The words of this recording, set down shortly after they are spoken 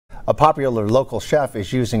A popular local chef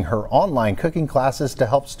is using her online cooking classes to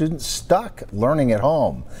help students stuck learning at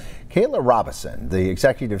home. Kayla Robison, the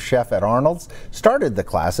executive chef at Arnold's, started the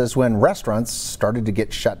classes when restaurants started to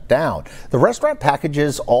get shut down. The restaurant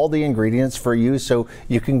packages all the ingredients for you so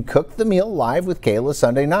you can cook the meal live with Kayla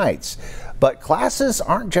Sunday nights. But classes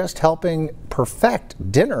aren't just helping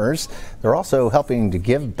perfect dinners, they're also helping to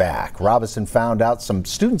give back. Robison found out some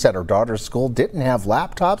students at her daughter's school didn't have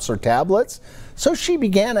laptops or tablets, so she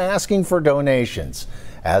began asking for donations.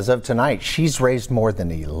 As of tonight, she's raised more than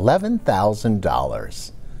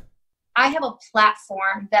 $11,000. I have a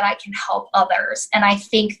platform that I can help others, and I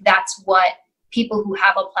think that's what people who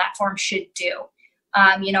have a platform should do.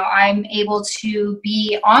 I'm able to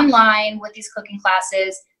be online with these cooking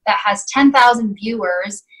classes that has 10,000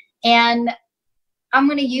 viewers, and I'm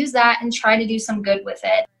going to use that and try to do some good with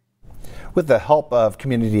it. With the help of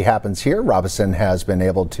Community Happens Here, Robison has been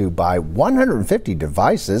able to buy 150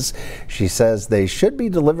 devices. She says they should be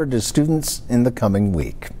delivered to students in the coming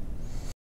week.